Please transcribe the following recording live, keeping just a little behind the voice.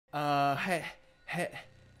Hey,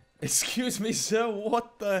 excuse me, sir,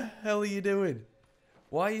 what the hell are you doing?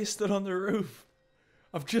 Why are you stood on the roof?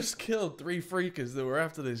 I've just killed 3 freakers that were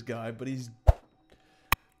after this guy, but he's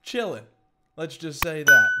chilling. Let's just say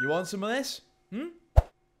that. You want some of this?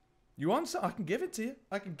 You want some? I can give it to you.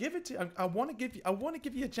 I can give it to you. I want to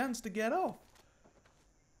give you a chance to get off.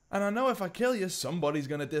 And I know if I kill you, somebody's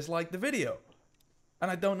gonna dislike the video.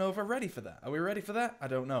 And I don't know if we're ready for that. Are we ready for that? I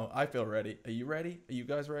don't know. I feel ready. Are you ready? Are you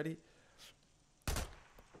guys ready?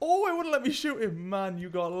 Oh, it wouldn't let me shoot him. Man, you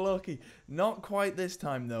got lucky. Not quite this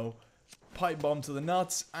time, though. Pipe bomb to the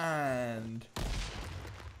nuts, and...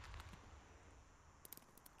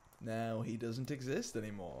 now he doesn't exist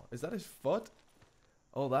anymore. Is that his foot?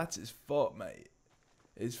 Oh, that's his foot, mate.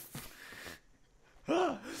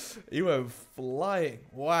 He went flying.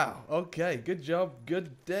 Wow. Okay, good job.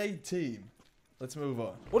 Good day, team. Let's move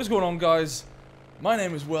on. What is going on, guys? My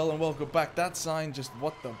name is Will, and welcome back. That sign just...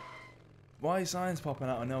 what the... why are signs popping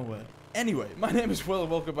out of nowhere? Anyway, my name is Will, and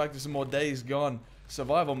welcome back to some more Days Gone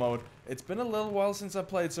survival mode. It's been a little while since I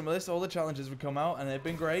played some of this. All the challenges have come out, and they've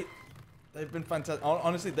been great. They've been fantastic.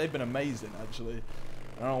 Honestly, they've been amazing, actually.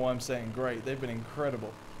 I don't know why I'm saying great. They've been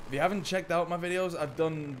incredible. If you haven't checked out my videos, I've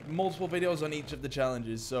done multiple videos on each of the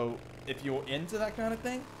challenges. So if you're into that kind of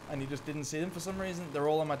thing, and you just didn't see them for some reason, they're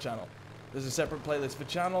all on my channel. There's a separate playlist for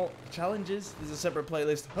challenges. There's a separate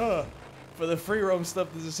playlist for the free roam stuff.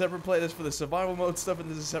 There's a separate playlist for the survival mode stuff, and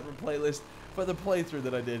there's a separate playlist for the playthrough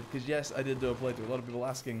that I did. Because yes, I did do a playthrough. A lot of people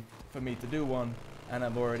asking for me to do one, and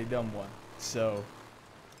I've already done one. So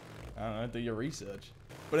I don't know, do your research.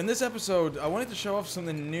 But in this episode, I wanted to show off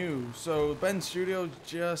something new. So Ben Studio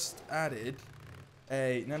just added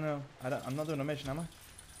a... I'm not doing a mission, am I?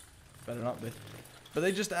 Better not be. But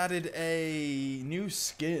they just added a new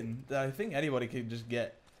skin that I think anybody could just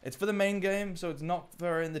get. It's for the main game, so it's not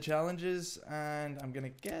for in the challenges. And I'm gonna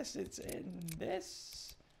guess it's in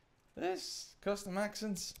this custom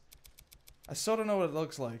accents. I sort of know what it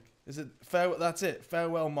looks like. Is it fair? That's it.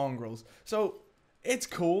 Farewell Mongrels. So it's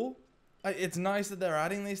cool. It's nice that they're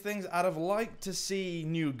adding these things. I'd have liked to see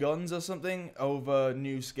new guns or something over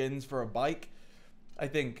new skins for a bike. I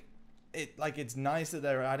think it's nice that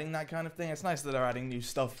they're adding that kind of thing. It's nice that they're adding new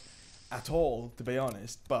stuff at all, to be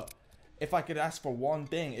honest. But if I could ask for one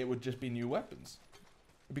thing, it would just be new weapons.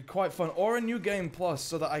 It'd be quite fun. Or a new game plus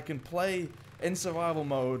so that I can play in survival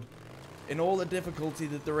mode in all the difficulty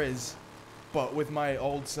that there is, but with my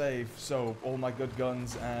old save, so all my good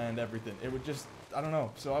guns and everything. It would just... I don't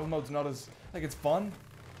know. Survival mode's not as... like, it's fun,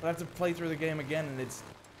 but I have to play through the game again, and it's...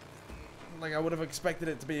 like, I would have expected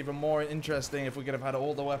it to be even more interesting if we could have had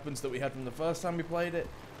all the weapons that we had from the first time we played it,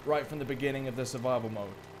 right from the beginning of the survival mode.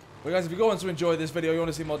 But guys, if you're going to enjoy this video, you want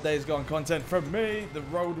to see more Days Gone content from me, the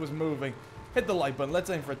road was moving, hit the like button. Let's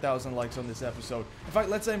aim for 1,000 likes on this episode. In fact,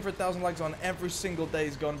 let's aim for 1,000 likes on every single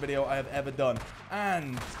Days Gone video I have ever done.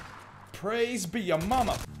 And... praise be your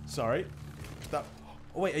mama! Sorry. That...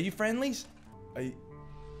 oh, wait, are you friendlies?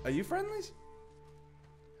 Are you friendlies?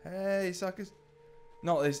 Hey, suckers.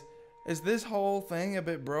 No, is this whole thing a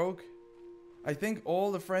bit broke? I think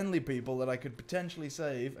all the friendly people that I could potentially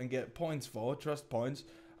save and get points for, trust points,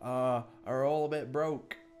 are all a bit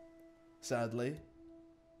broke. Sadly.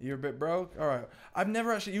 You're a bit broke? Alright. I've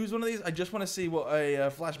never actually used one of these. I just want to see what a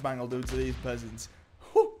flashbang will do to these peasants.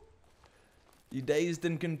 Whew. You dazed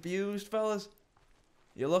and confused, fellas?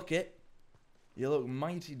 You look it. You look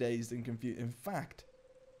mighty dazed and confused. In fact,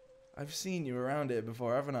 I've seen you around here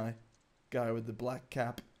before, haven't I? Guy with the black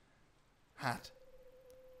cap. Hat.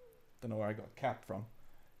 Don't know where I got cap from.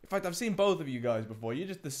 In fact, I've seen both of you guys before. You're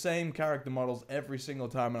just the same character models every single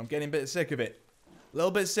time, and I'm getting a bit sick of it. A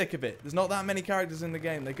little bit sick of it. There's not that many characters in the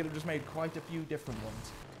game. They could have just made quite a few different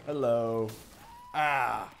ones. Hello.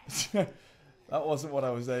 Ah. That wasn't what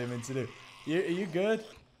I was aiming to do. Are you good?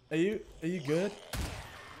 Are you good?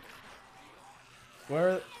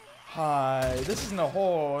 Where? Hi. This isn't a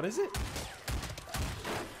horde, is it?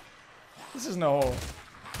 This isn't a horde.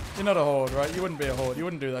 You're not a horde, right? You wouldn't be a horde. You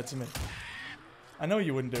wouldn't do that to me. I know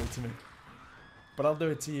you wouldn't do it to me. But I'll do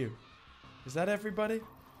it to you. Is that everybody?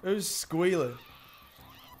 Who's squealing?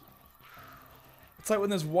 It's like when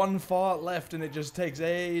there's one fart left and it just takes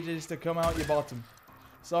ages to come out your bottom.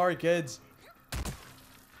 Sorry, kids.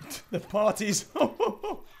 The party's...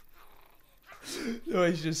 oh,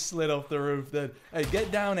 he's just slid off the roof then. Hey,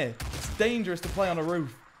 get down here. It's dangerous to play on a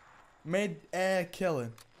roof. Mid-air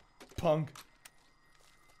killing. Punk.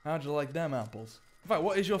 How'd you like them apples? In fact,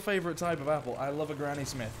 what is your favorite type of apple? I love a Granny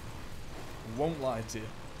Smith. Won't lie to you.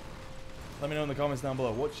 Let me know in the comments down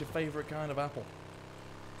below. What's your favorite kind of apple?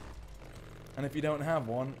 And if you don't have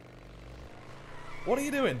one, what are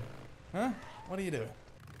you doing? Huh? What are you doing?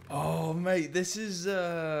 Oh, mate, this is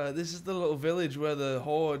the little village where the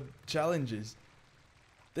Horde challenges.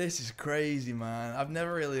 This is crazy, man. I've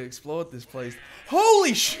never really explored this place.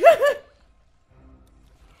 Holy shit!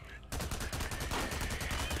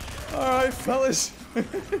 Alright, fellas.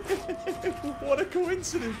 What a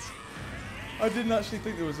coincidence. I didn't actually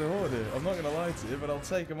think there was a Horde here. I'm not going to lie to you, but I'll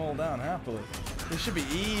take them all down happily. This should be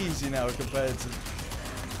easy now compared to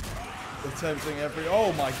attempting every...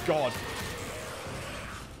 Oh my god.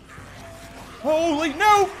 Holy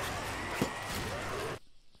no!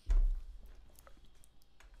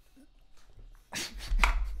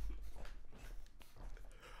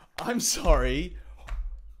 I'm sorry.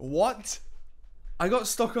 What? I got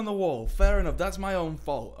stuck on the wall. Fair enough. That's my own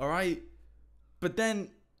fault, alright? But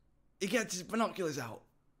then he gets his binoculars out.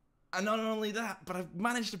 And not only that, but I've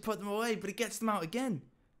managed to put them away, but he gets them out again.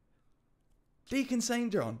 Deacon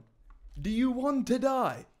St. John, do you want to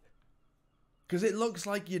die? Because it looks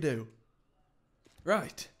like you do.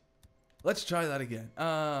 Right. Let's try that again.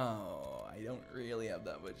 Oh, I don't really have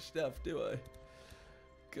that much stuff, do I?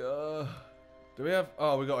 Do we have...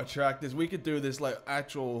 Oh, we got to track this. We could do this like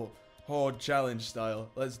actual Horde challenge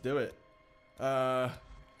style. Let's do it. Right.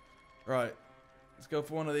 Let's go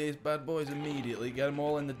for one of these bad boys immediately. Get them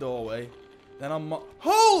all in the doorway. Then I'm...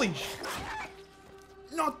 Holy sh...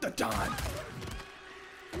 Not the time.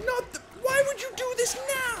 Not the... Why would you do this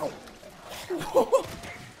now?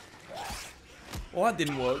 Well, that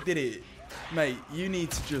didn't work, did it? Mate, you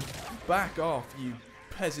need to just back off, you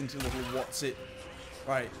peasant little what's-it.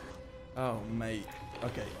 Right. Oh, mate.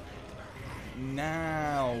 Okay.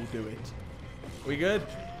 Now do it. We good?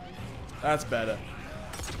 That's better.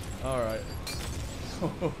 Alright.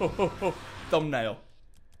 Thumbnail.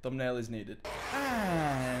 Thumbnail is needed.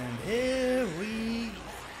 And here we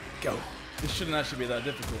go. This shouldn't actually be that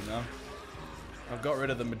difficult now. I've got rid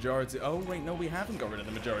of the majority. Oh, wait, no, we haven't got rid of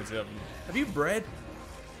the majority of them. Have you bred?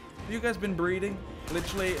 Have you guys been breeding?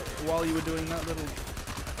 Literally, while you were doing that little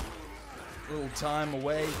time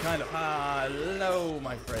away? Kind of. Hello,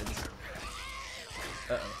 my friends.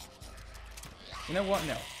 Uh-oh. You know what?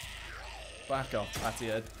 No. Back off, patty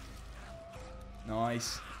head.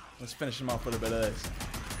 Nice. Let's finish him off with a bit of this.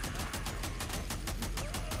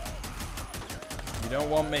 You don't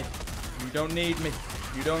want me. You don't need me.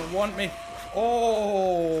 You don't want me.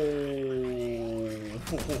 Oh!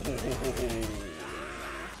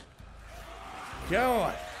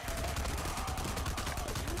 God!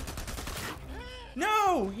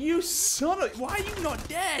 No! You son of... Why are you not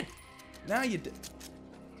dead? Now you're dead.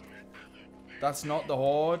 That's not the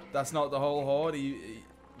Horde? That's not the whole Horde? Are you...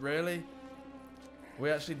 Really? Are we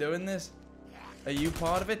actually doing this? Are you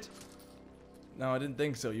part of it? No, I didn't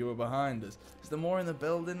think so. You were behind us. Is there more in the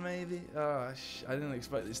building, maybe? Oh, I didn't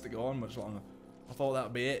expect this to go on much longer. I thought that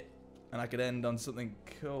would be it. And I could end on something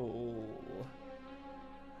cool.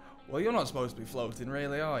 Well, you're not supposed to be floating,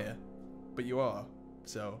 really, are you? But you are.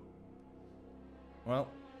 So. Well.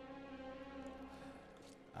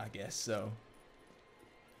 I guess so.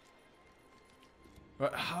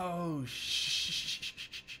 Right. Oh, shh.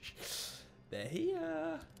 They're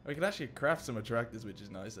here. We can actually craft some attractors, which is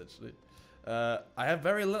nice, actually. I have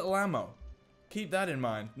very little ammo. Keep that in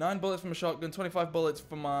mind. 9 bullets from a shotgun, 25 bullets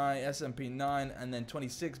for my SMP-9, and then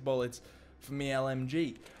 26 bullets for me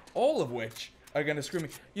LMG. All of which are going to screw me.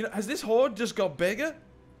 You know, has this Horde just got bigger?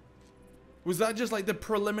 Was that just like the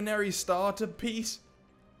preliminary starter piece?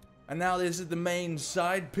 And now this is the main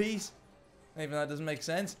side piece? Even that doesn't make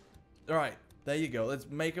sense. Alright, there you go. Let's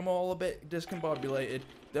make them all a bit discombobulated.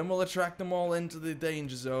 Then we'll attract them all into the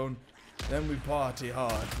danger zone. Then we party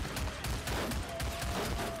hard.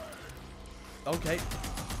 Okay.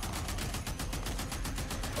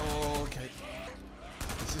 Okay.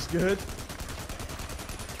 This is good.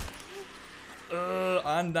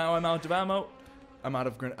 And now I'm out of ammo. I'm out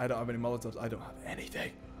of grenades. I don't have any Molotovs. I don't have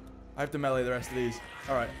anything. I have to melee the rest of these.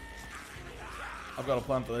 Alright. I've got a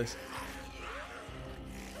plan for this.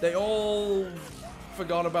 They all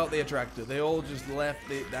forgot about the attractor. They all just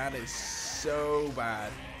left it. That is so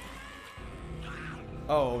bad.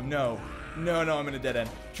 Oh, no. No, I'm in a dead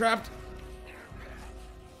end. Trapped.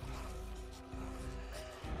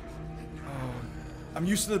 Oh, I'm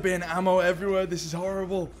used to there being ammo everywhere. This is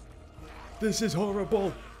horrible. This is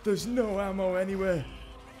horrible. There's no ammo anywhere.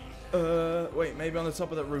 Wait, maybe on the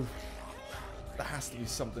top of that roof. There has to be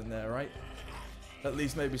something there, right? At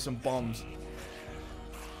least maybe some bombs.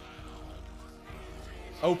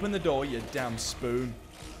 Open the door, you damn spoon.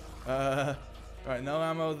 Right, no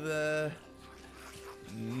ammo there.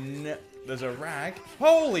 No, there's a rag.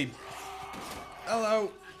 Holy!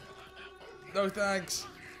 Hello. No thanks.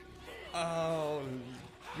 Oh,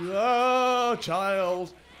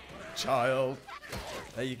 child. child.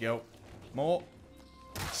 There you go. More.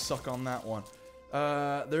 Suck on that one.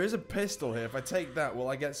 There is a pistol here. If I take that, will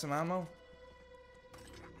I get some ammo?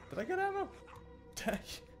 Did I get ammo?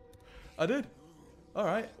 I did.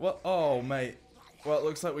 Alright. Well, oh, mate. Well, it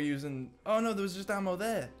looks like we're using... Oh, no, there was just ammo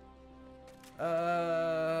there.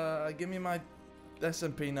 Give me my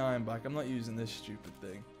SMP-9 back. I'm not using this stupid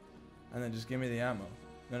thing. And then just give me the ammo.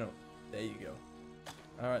 No. There you go.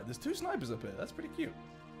 Alright, there's 2 snipers up here. That's pretty cute.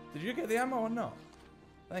 Did you get the ammo or not?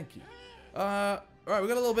 Thank you. Alright, we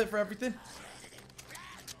got a little bit for everything.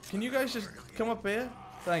 Can you guys just come up here?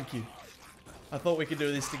 Thank you. I thought we could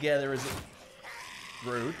do this together. Is it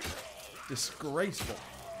rude? Disgraceful.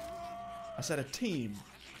 I said a team.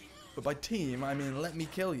 But by team, I mean let me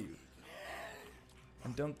kill you.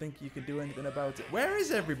 And don't think you can do anything about it. Where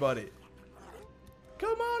is everybody?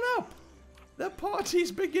 Come on up. The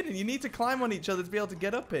party's beginning. You need to climb on each other to be able to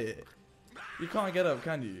get up here. You can't get up,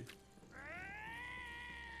 can you?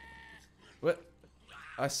 What?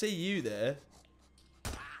 I see you there.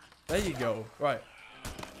 There you go. Right.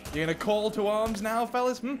 You're gonna call to arms now,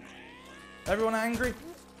 fellas? Everyone angry?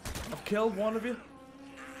 I've killed one of you.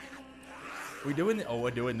 We doing it? Oh,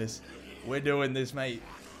 we're doing this. We're doing this, mate.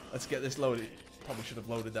 Let's get this loaded. Probably should have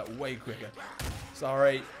loaded that way quicker.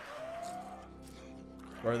 Sorry.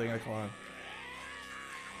 Where are they gonna climb?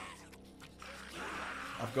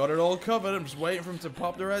 I've got it all covered. I'm just waiting for them to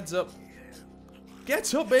pop their heads up.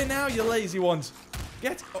 Get up here now, you lazy ones.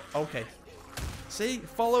 Get... Oh, okay. See?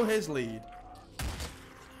 Follow his lead.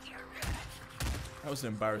 That was an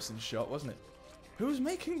embarrassing shot, wasn't it? Who's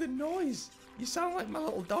making the noise? You sound like my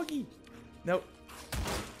little doggy. Nope.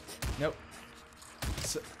 Nope.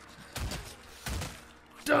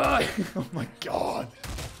 Die! Oh my god.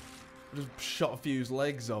 I just shot a few's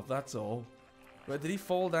legs off, that's all. Wait, did he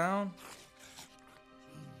fall down?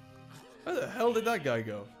 Where the hell did that guy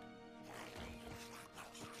go?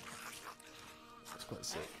 That's quite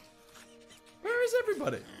sick. Where is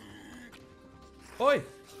everybody? Oi!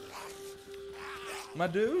 My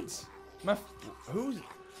dudes? Who's...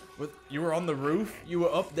 You were on the roof? You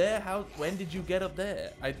were up there? When did you get up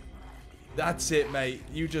there? That's it, mate.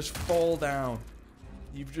 You just fall down.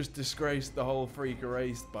 You've just disgraced the whole freak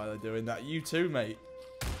race by doing that. You too, mate.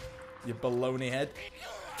 You baloney head.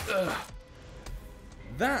 Ugh.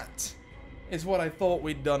 That is what I thought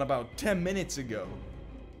we'd done about 10 minutes ago.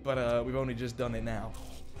 But we've only just done it now.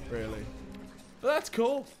 Really. But that's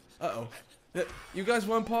cool. Uh-oh. You guys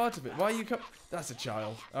weren't part of it. Why are you come... That's a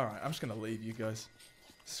child. Alright, I'm just gonna leave you guys.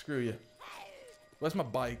 Screw you. Where's my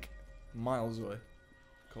bike? Miles away.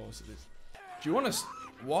 Of course it is. Do you want to...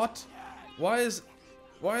 What?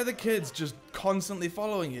 Why are the kids just constantly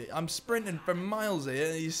following you? I'm sprinting for miles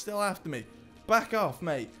here and you're still after me. Back off,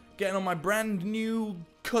 mate. Getting on my brand new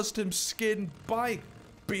custom skin bike,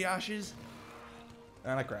 biashes.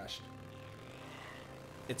 And I crashed.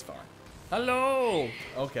 It's fine. Hello!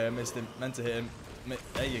 Okay, I missed him. Meant to hit him.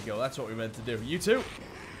 There you go. That's what we meant to do. You too?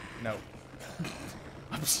 No.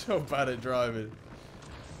 I'm so bad at driving.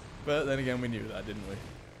 But then again, we knew that, didn't we?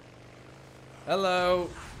 Hello!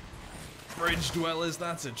 Bridge dwellers,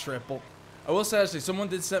 that's a triple. I will say, actually, someone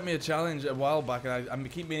did set me a challenge a while back, and I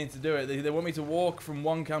keep meaning to do it. They want me to walk from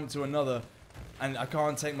one camp to another, and I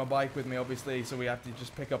can't take my bike with me, obviously, so we have to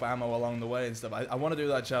just pick up ammo along the way and stuff. I want to do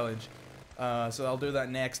that challenge, so I'll do that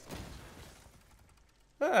next.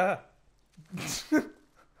 Ah.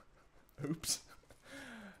 Oops.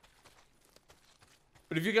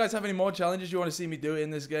 But if you guys have any more challenges you want to see me do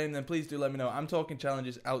in this game, then please do let me know. I'm talking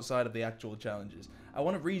challenges outside of the actual challenges. I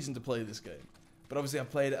want a reason to play this game. But obviously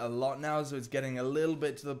I've played it a lot now, so it's getting a little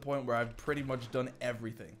bit to the point where I've pretty much done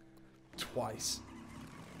everything. Twice.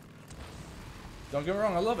 Don't get me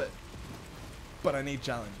wrong, I love it. But I need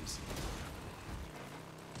challenges.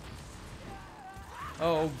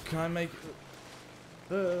 Oh, can I make...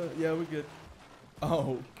 yeah, we're good.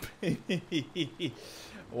 Oh,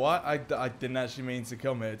 what? I didn't actually mean to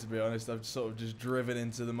come here, to be honest. I've sort of just driven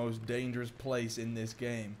into the most dangerous place in this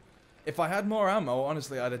game. If I had more ammo,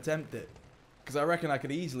 honestly, I'd attempt it. Because I reckon I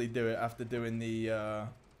could easily do it after doing the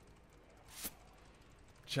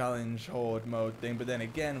challenge horde mode thing. But then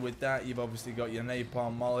again, with that, you've obviously got your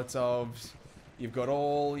napalm molotovs. You've got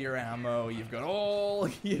all your ammo. You've got all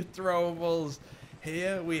your throwables.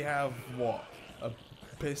 Here we have, what? A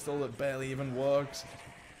pistol that barely even works.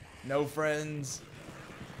 No friends.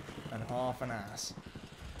 And half an ass.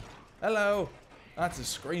 Hello. That's a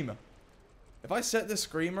screamer. If I set the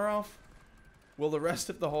screamer off, will the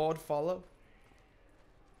rest of the horde follow?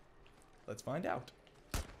 Let's find out.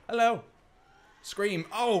 Hello. Scream.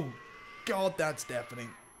 Oh, God, that's deafening.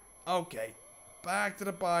 Okay. Back to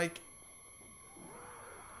the bike.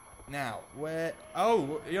 Now, where?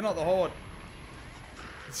 Oh, you're not the Horde.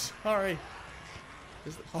 Sorry.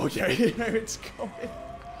 Oh, yeah, here it's coming.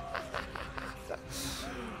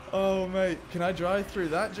 Oh, mate. Can I drive through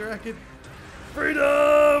that, do you reckon?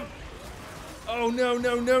 Freedom! Oh, no,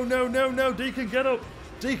 no, no, no, no, no. Deacon, get up.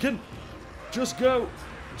 Deacon, just go.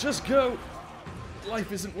 Just go.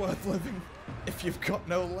 Life isn't worth living if you've got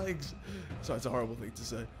no legs. Sorry, it's a horrible thing to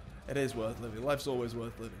say. It is worth living. Life's always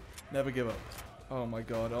worth living. Never give up. Oh, my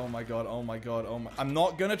God. Oh, my God. Oh, my God. Oh, my... I'm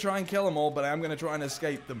not going to try and kill them all, but I am going to try and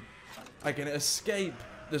escape them. I can escape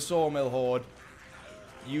the Sawmill Horde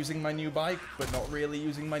using my new bike, but not really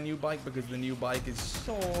using my new bike because the new bike is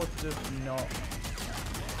sort of not...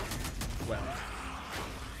 Well,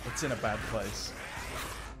 it's in a bad place.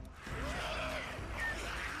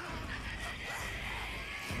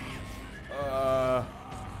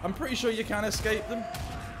 I'm pretty sure you can escape them.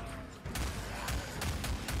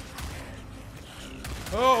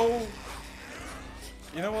 Oh!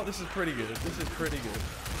 You know what? This is pretty good. This is pretty good.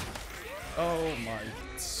 Oh my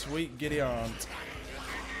sweet giddy aunt.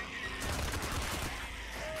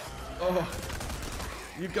 Oh,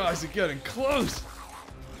 you guys are getting close,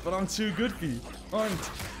 but I'm too good for you.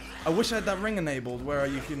 I wish I had that ring enabled where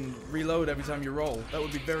you can reload every time you roll. That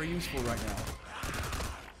would be very useful right now.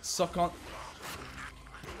 Suck on.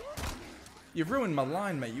 You've ruined my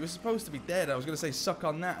line, mate. You were supposed to be dead. I was going to say suck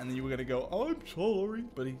on that, and then you were going to go, oh, I'm sorry.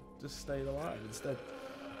 But he just stayed alive instead.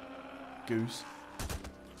 Goose.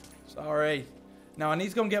 Sorry. Now, I need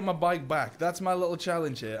to go and get my bike back. That's my little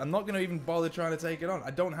challenge here. I'm not going to even bother trying to take it on.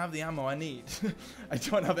 I don't have the ammo I need. I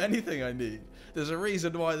don't have anything I need. There's a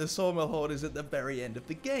reason why the Sawmill Horde is at the very end of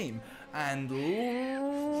the game. And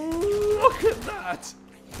look at that.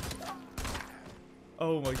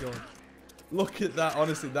 Oh, my God. Look at that.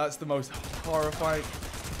 Honestly, that's the most horrifying...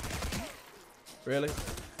 Really?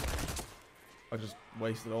 I just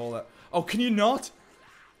wasted all that. Oh, can you not?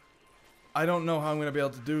 I don't know how I'm going to be able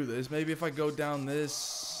to do this. Maybe if I go down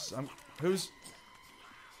this... Who's...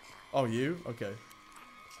 Oh, you? Okay.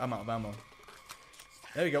 I'm out of ammo.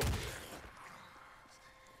 There we go.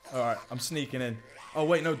 Alright, I'm sneaking in. Oh,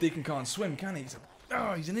 wait, no, Deacon can't swim, can he?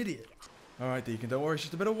 He's an idiot. Alright, Deacon, don't worry. It's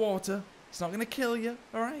just a bit of water. It's not going to kill you,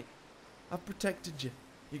 alright? I've protected you.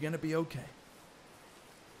 You're going to be okay.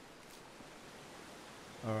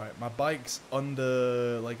 Alright, my bike's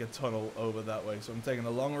under, like, a tunnel over that way. So I'm taking a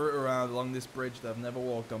long route around along this bridge that I've never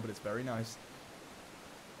walked on, but it's very nice.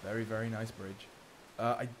 Very, very nice bridge.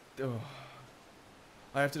 I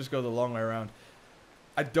have to just go the long way around.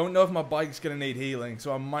 I don't know if my bike's going to need healing,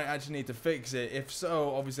 so I might actually need to fix it. If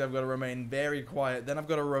so, obviously I've got to remain very quiet. Then I've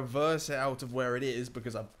got to reverse it out of where it is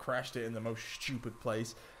because I've crashed it in the most stupid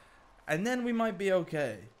place. And then we might be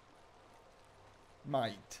okay.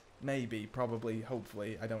 Might. Maybe. Probably.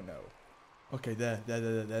 Hopefully. I don't know. Okay,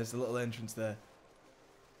 there's the little entrance there.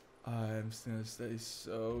 I'm just going to stay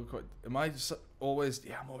so quiet. Am I always...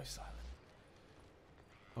 Yeah, I'm always silent.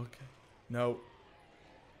 Okay. No.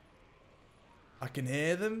 I can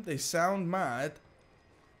hear them. They sound mad.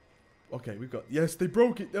 Okay, we've got... Yes, they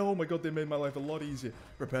broke it. Oh my God, they made my life a lot easier.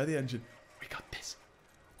 Repair the engine. We got this.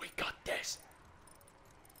 We got this.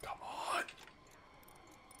 Come on.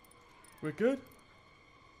 We're good.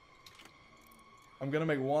 I'm going to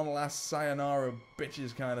make one last sayonara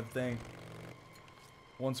bitches kind of thing.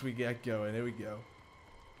 Once we get going. Here we go.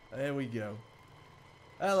 There we go.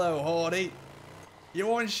 Hello, HORDE. You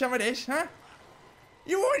want some of this, huh?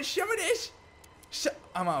 You want some of this?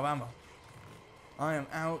 I'm out of ammo. I am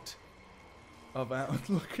out of ammo.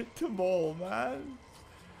 Look at them all, man.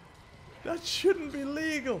 That shouldn't be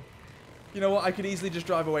legal. You know what? I could easily just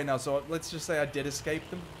drive away now. So let's just say I did escape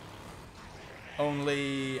them.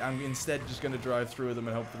 Only I'm instead just going to drive through them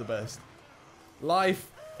and hope for the best.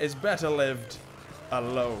 Life is better lived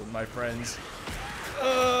alone, my friends.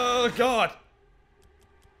 Oh, God.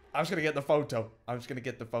 I'm just going to get the photo. I'm just going to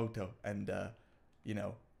get the photo. And, you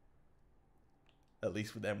know, at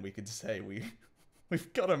least with them we could say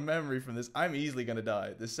we've got a memory from this. I'm easily going to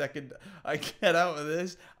die. The second I get out of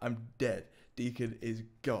this, I'm dead. Deacon is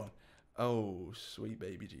gone. Oh, sweet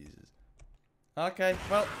baby Jesus. Okay,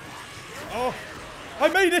 well. Oh, I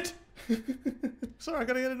made it. Sorry, I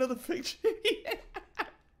got to get another picture.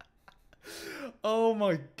 Oh,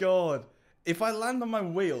 my God. If I land on my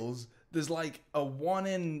wheels, there's like a 1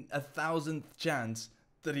 in 1,000th chance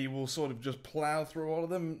that he will sort of just plow through all of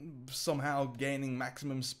them, somehow gaining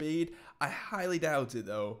maximum speed. I highly doubt it,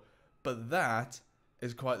 though. But that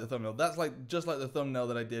is quite the thumbnail. That's like just like the thumbnail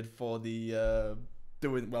that I did for the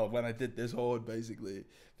when I did this horde, basically. If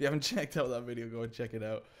you haven't checked out that video, go and check it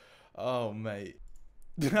out. Oh, mate.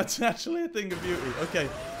 That's actually a thing of beauty. Okay.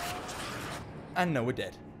 And no, we're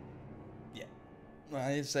dead.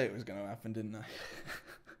 I didn't say it was going to happen, didn't I?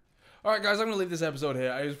 Alright guys, I'm going to leave this episode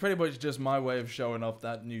here. It was pretty much just my way of showing off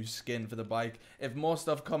that new skin for the bike. If more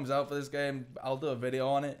stuff comes out for this game, I'll do a video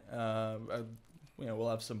on it. You know, we'll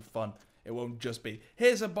have some fun. It won't just be,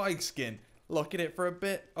 here's a bike skin. Look at it for a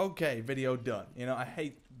bit. Okay, video done. You know, I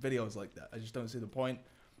hate videos like that. I just don't see the point.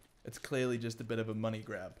 It's clearly just a bit of a money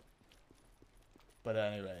grab. But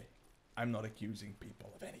anyway, I'm not accusing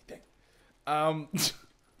people of anything.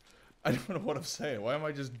 I don't know what I'm saying. Why am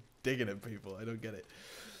I just digging at people? I don't get it.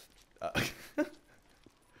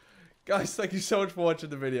 Guys, thank you so much for watching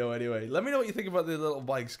the video anyway. Let me know what you think about the little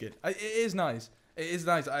bike skin. It is nice. It is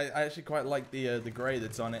nice. I actually quite like the grey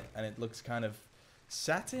that's on it, and it looks kind of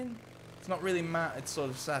satin. It's not really matte, it's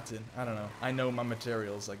sort of satin. I don't know. I know my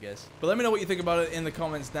materials, I guess. But let me know what you think about it in the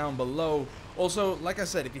comments down below. Also, like I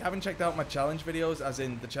said, if you haven't checked out my challenge videos, as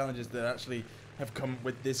in the challenges that actually have come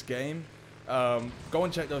with this game, go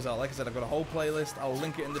and check those out. Like I said, I've got a whole playlist. I'll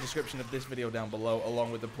link it in the description of this video down below,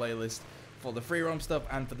 along with the playlist for the free roam stuff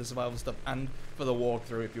and for the survival stuff and for the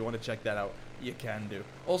walkthrough. If you want to check that out, you can do.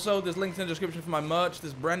 Also, there's links in the description for my merch.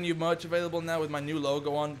 There's brand new merch available now with my new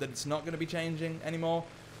logo on that it's not going to be changing anymore.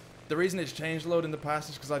 The reason it's changed a load in the past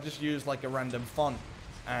is because I just used like a random font,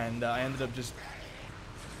 and I ended up just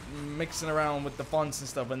mixing around with the fonts and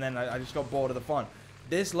stuff, and then I just got bored of the font.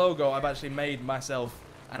 This logo I've actually made myself,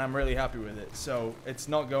 and I'm really happy with it. So it's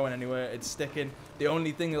not going anywhere, it's sticking. The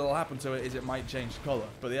only thing that'll happen to it is it might change color,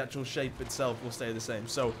 but the actual shape itself will stay the same.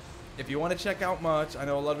 So if you want to check out merch, I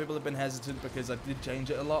know a lot of people have been hesitant because I did change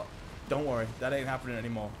it a lot. Don't worry, that ain't happening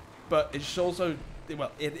anymore. But it's also,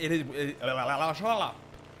 well,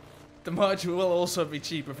 the merch will also be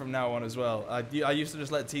cheaper from now on as well. I used to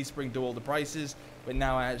just let Teespring do all the prices, but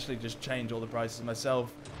now I actually just change all the prices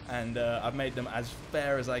myself, and I've made them as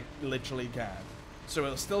fair as I literally can. So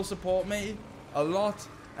it'll still support me a lot,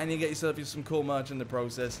 and you get yourself some cool merch in the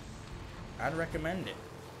process. I'd recommend it,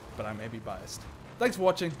 but I may be biased. Thanks for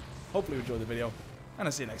watching. Hopefully you enjoyed the video, and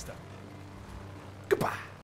I'll see you next time. Goodbye.